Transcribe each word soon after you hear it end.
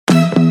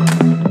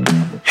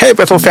Hey,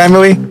 Bethel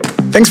family!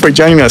 Thanks for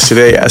joining us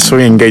today as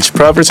we engage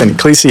Proverbs and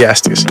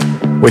Ecclesiastes.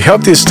 We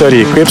hope this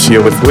study equips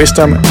you with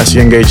wisdom as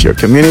you engage your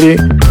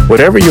community,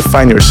 wherever you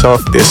find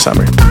yourself this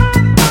summer.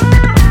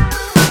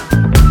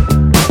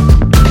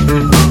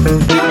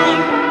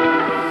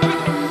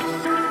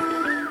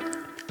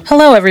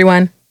 Hello,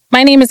 everyone.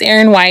 My name is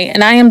Erin White,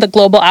 and I am the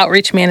Global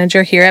Outreach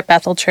Manager here at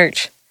Bethel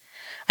Church.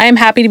 I am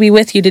happy to be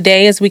with you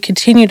today as we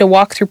continue to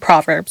walk through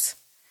Proverbs.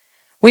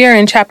 We are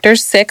in chapter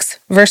 6,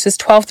 verses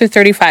 12 through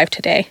 35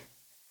 today.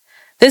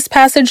 This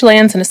passage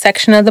lands in a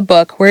section of the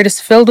book where it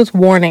is filled with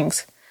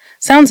warnings.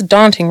 Sounds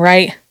daunting,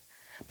 right?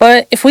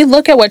 But if we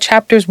look at what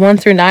chapters 1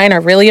 through 9 are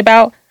really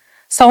about,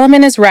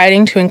 Solomon is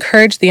writing to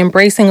encourage the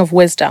embracing of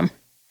wisdom.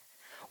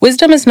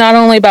 Wisdom is not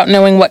only about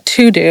knowing what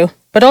to do,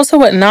 but also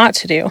what not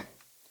to do.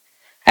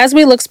 As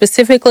we look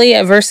specifically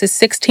at verses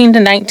 16 to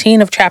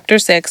 19 of chapter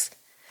 6,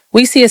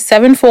 we see a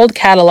sevenfold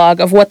catalog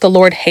of what the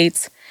Lord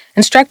hates,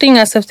 instructing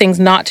us of things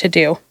not to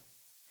do.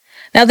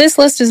 Now, this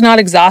list is not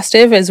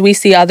exhaustive as we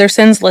see other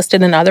sins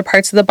listed in other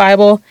parts of the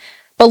Bible,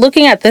 but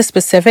looking at this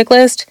specific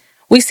list,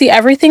 we see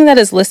everything that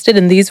is listed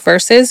in these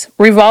verses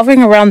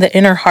revolving around the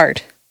inner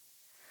heart.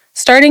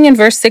 Starting in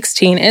verse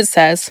 16, it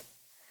says,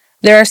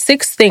 "There are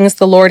 6 things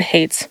the Lord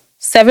hates,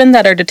 7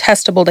 that are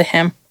detestable to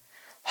him: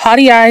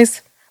 haughty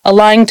eyes, a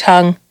lying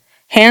tongue,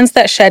 hands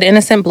that shed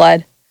innocent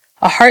blood,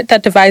 a heart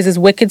that devises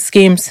wicked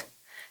schemes,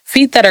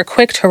 feet that are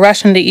quick to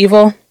rush into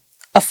evil,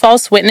 a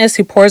false witness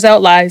who pours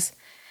out lies,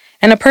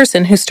 and a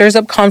person who stirs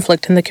up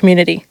conflict in the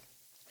community."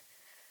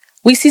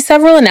 We see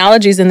several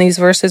analogies in these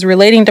verses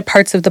relating to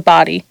parts of the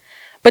body,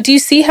 but do you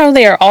see how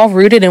they are all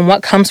rooted in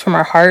what comes from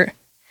our heart?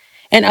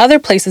 In other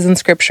places in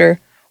Scripture,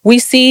 we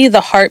see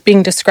the heart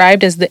being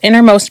described as the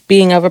innermost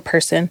being of a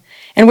person,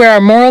 and where our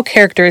moral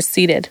character is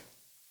seated.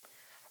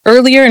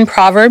 Earlier in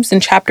Proverbs, in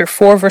chapter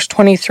 4, verse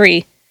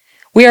 23,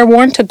 we are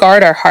warned to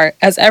guard our heart,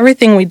 as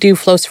everything we do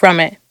flows from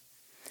it.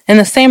 In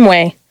the same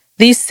way,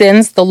 these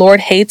sins the Lord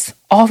hates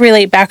all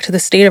relate back to the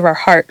state of our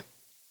heart.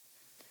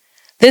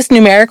 This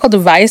numerical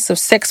device of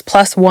 6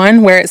 plus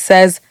 1, where it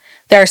says,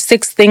 "There are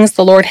 6 things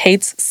the Lord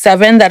hates,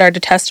 7 that are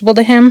detestable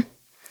to him,"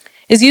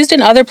 is used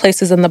in other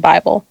places in the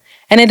Bible,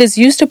 and it is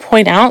used to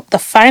point out the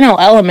final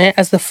element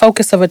as the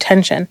focus of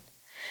attention.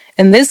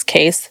 In this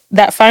case,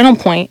 that final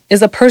point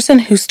is a person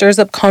who stirs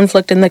up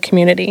conflict in the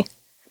community.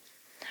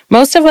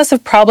 Most of us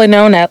have probably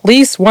known at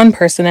least one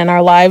person in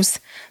our lives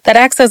that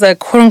acts as a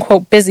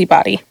quote-unquote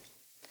busybody.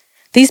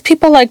 These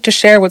people like to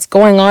share what's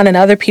going on in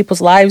other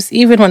people's lives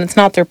even when it's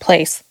not their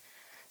place.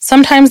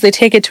 Sometimes they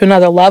take it to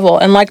another level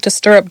and like to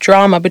stir up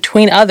drama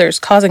between others,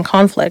 causing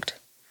conflict.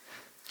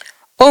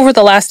 Over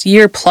the last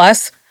year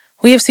plus,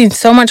 we have seen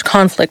so much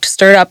conflict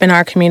stirred up in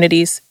our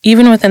communities,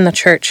 even within the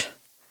church.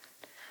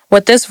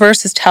 What this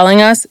verse is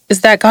telling us is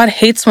that God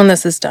hates when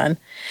this is done,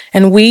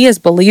 and we as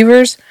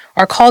believers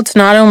are called to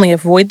not only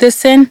avoid this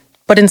sin,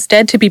 but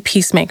instead to be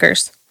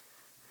peacemakers.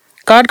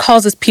 God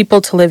calls his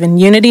people to live in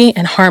unity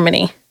and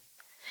harmony.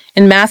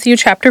 In Matthew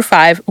chapter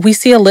 5, we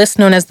see a list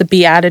known as the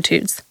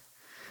Beatitudes.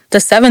 The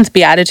 7th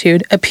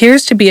Beatitude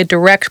appears to be a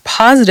direct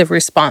positive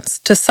response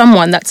to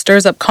someone that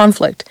stirs up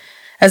conflict,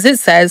 as it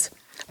says,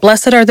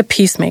 "Blessed are the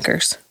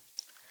peacemakers."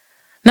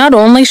 Not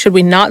only should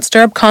we not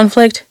stir up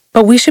conflict,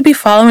 but we should be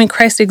following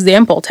Christ's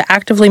example to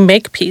actively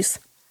make peace.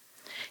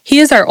 He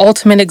is our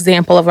ultimate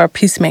example of our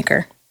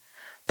peacemaker.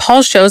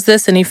 Paul shows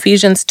this in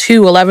Ephesians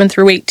 2:11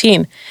 through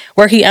 18,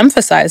 where he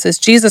emphasizes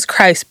Jesus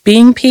Christ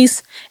being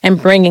peace and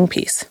bringing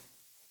peace.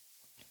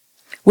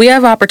 We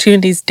have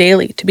opportunities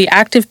daily to be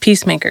active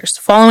peacemakers,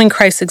 following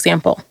Christ's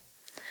example.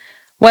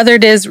 Whether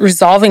it is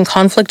resolving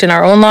conflict in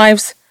our own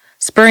lives,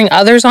 spurring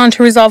others on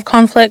to resolve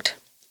conflict,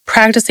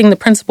 practicing the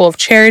principle of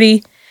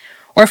charity,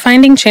 or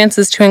finding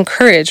chances to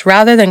encourage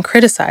rather than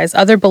criticize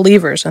other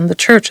believers and the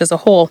church as a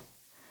whole.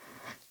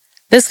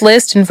 This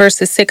list in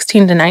verses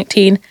 16 to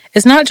 19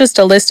 is not just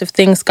a list of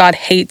things God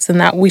hates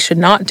and that we should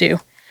not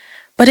do,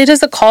 but it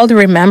is a call to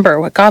remember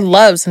what God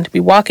loves and to be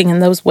walking in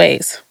those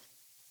ways.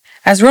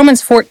 As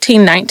Romans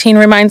 14:19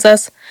 reminds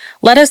us,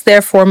 "Let us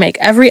therefore make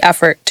every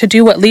effort to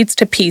do what leads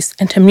to peace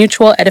and to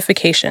mutual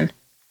edification."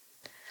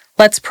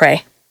 Let's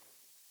pray.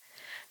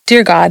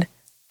 Dear God,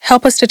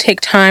 help us to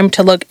take time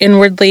to look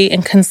inwardly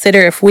and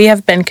consider if we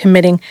have been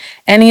committing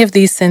any of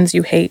these sins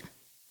you hate.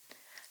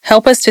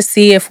 Help us to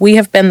see if we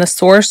have been the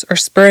source or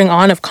spurring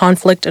on of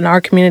conflict in our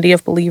community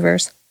of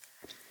believers.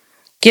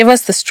 Give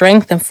us the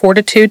strength and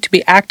fortitude to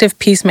be active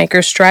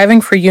peacemakers striving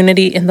for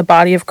unity in the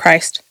body of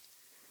Christ.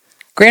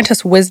 Grant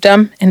us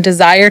wisdom and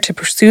desire to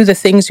pursue the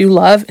things you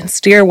love and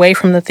steer away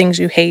from the things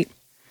you hate.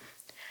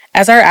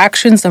 As our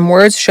actions and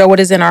words show what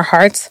is in our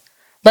hearts,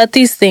 let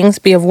these things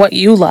be of what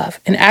you love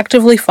and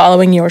actively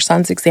following your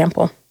Son's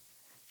example.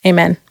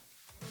 Amen.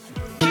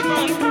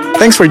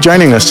 Thanks for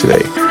joining us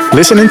today.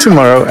 Listen in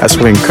tomorrow as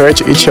we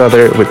encourage each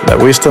other with the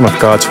wisdom of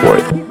God's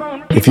Word.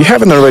 If you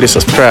haven't already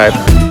subscribed,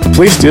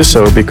 please do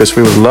so because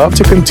we would love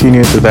to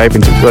continue to dive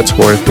into God's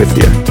Word with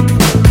you.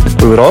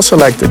 We would also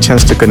like the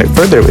chance to connect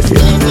further with you.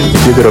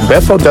 If you go to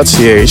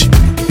bethel.ch,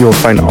 you will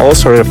find all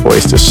sorts of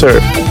ways to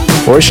serve,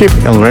 worship,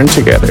 and learn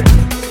together.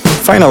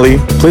 finally,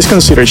 please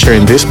consider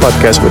sharing this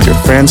podcast with your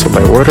friends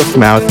by word of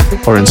mouth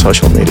or in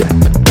social media.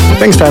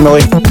 Thanks,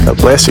 family. God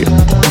bless you.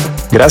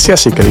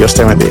 Gracias y que Dios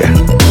te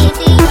bendiga.